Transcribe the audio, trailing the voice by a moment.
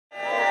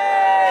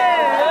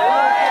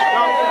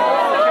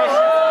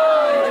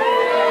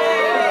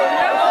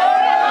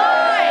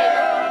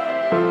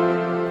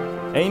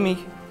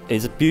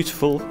is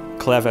beautiful,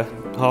 clever,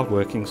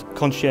 hardworking,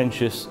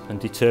 conscientious and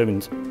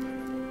determined.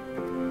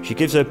 She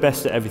gives her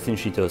best at everything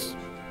she does.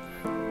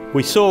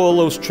 We saw all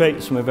those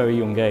traits from a very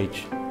young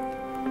age.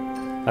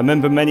 I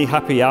remember many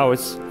happy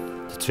hours,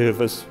 the two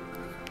of us,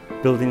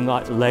 building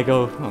like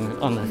Lego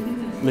on the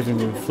living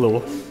room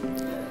floor.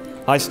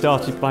 I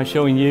started by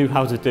showing you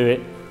how to do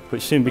it, but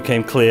it soon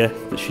became clear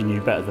that she knew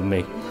better than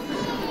me.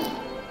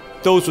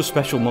 Those were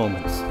special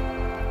moments,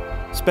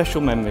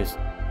 special memories.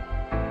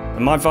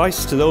 And my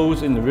advice to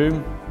those in the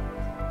room,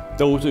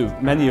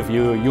 many of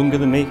you are younger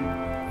than me,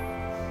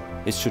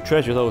 is to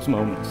treasure those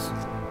moments,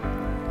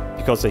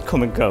 because they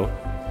come and go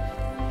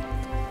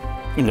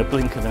in the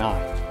blink of an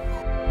eye.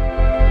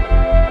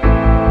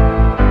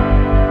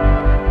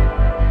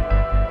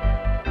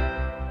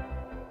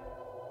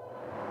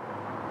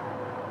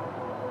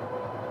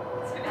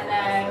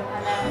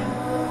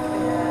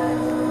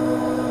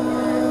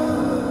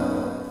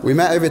 We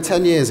met over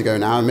 10 years ago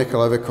now in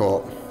Bakewell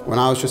Court, when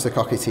I was just a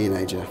cocky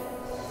teenager.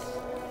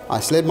 I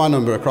slid my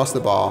number across the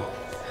bar,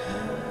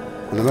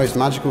 and the most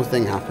magical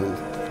thing happened.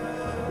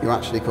 You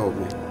actually called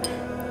me.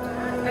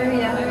 Oh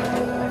yeah.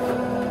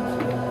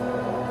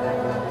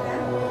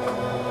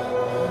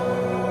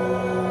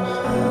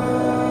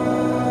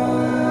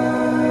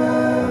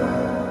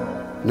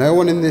 No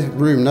one in the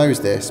room knows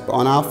this, but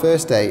on our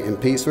first date in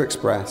Pizza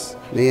Express,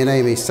 me and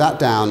Amy sat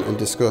down and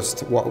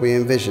discussed what we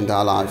envisioned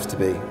our lives to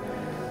be.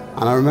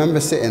 And I remember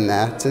sitting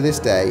there to this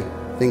day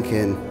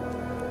thinking,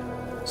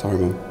 sorry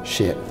mum,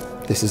 shit,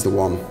 this is the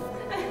one.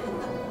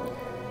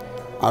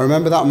 I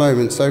remember that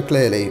moment so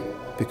clearly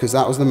because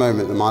that was the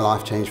moment that my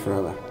life changed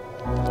forever.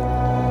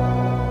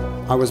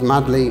 I was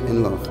madly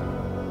in love.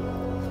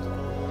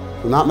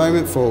 From that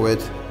moment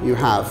forward, you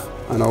have,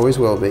 and always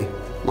will be,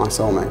 my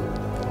soulmate.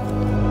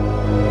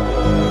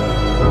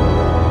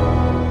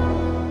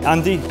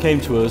 Andy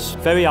came to us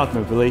very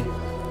admirably,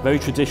 very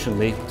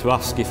traditionally, to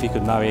ask if he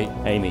could marry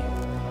Amy.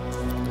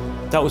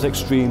 That was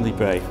extremely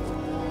brave,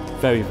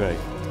 very brave.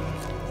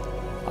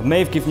 I may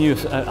have given you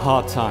a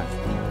hard time.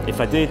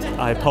 If I did,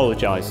 I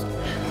apologise.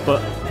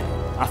 But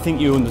I think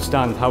you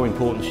understand how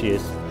important she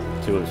is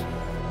to us.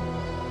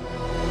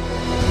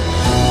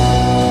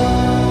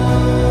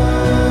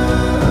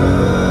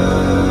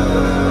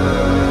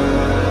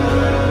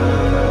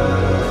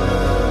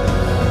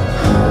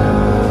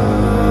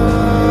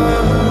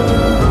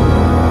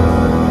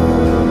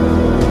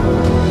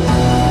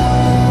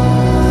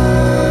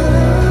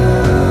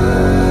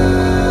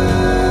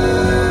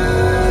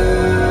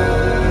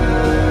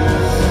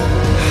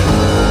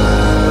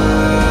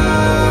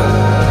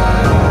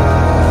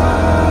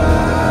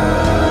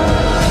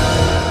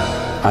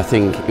 I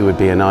think it would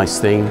be a nice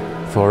thing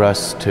for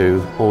us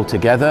to all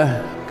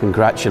together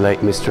congratulate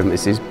Mr. and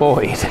Mrs.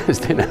 Boyd as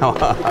they now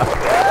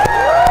are.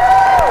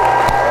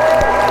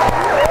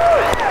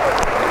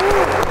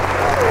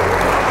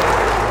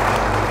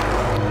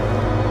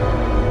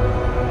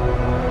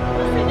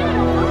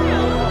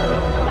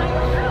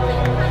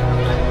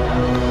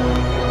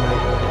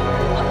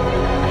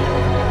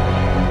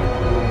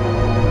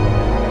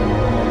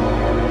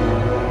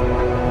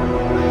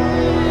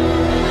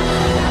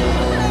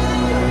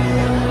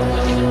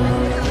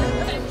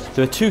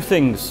 There are two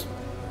things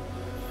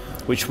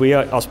which we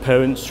as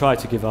parents try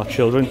to give our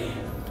children.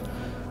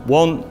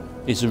 One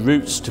is the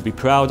roots to be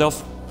proud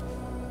of,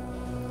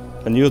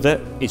 and the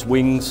other is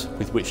wings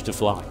with which to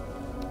fly.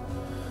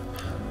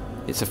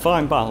 It's a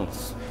fine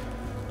balance,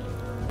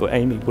 but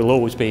Amy will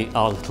always be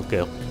our little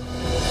girl.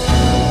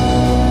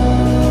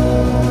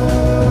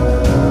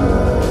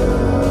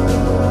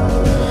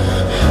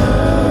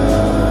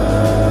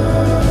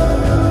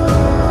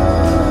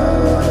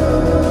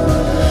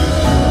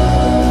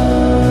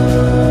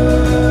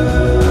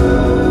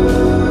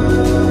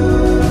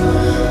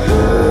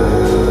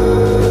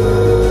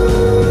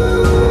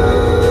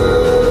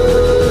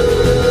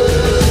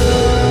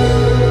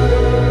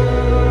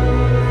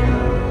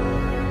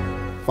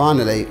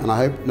 Finally, and I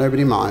hope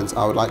nobody minds,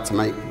 I would like to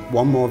make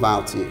one more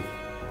vow to you.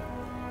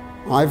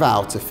 I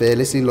vow to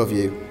fearlessly love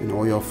you in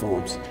all your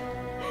forms,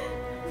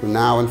 from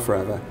now and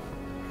forever.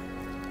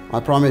 I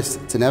promise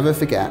to never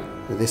forget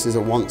that this is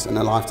a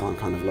once-in-a-lifetime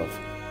kind of love,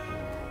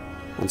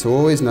 and to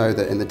always know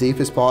that in the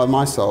deepest part of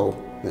my soul,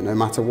 that no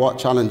matter what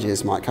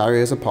challenges might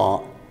carry us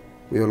apart,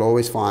 we will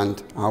always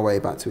find our way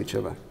back to each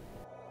other.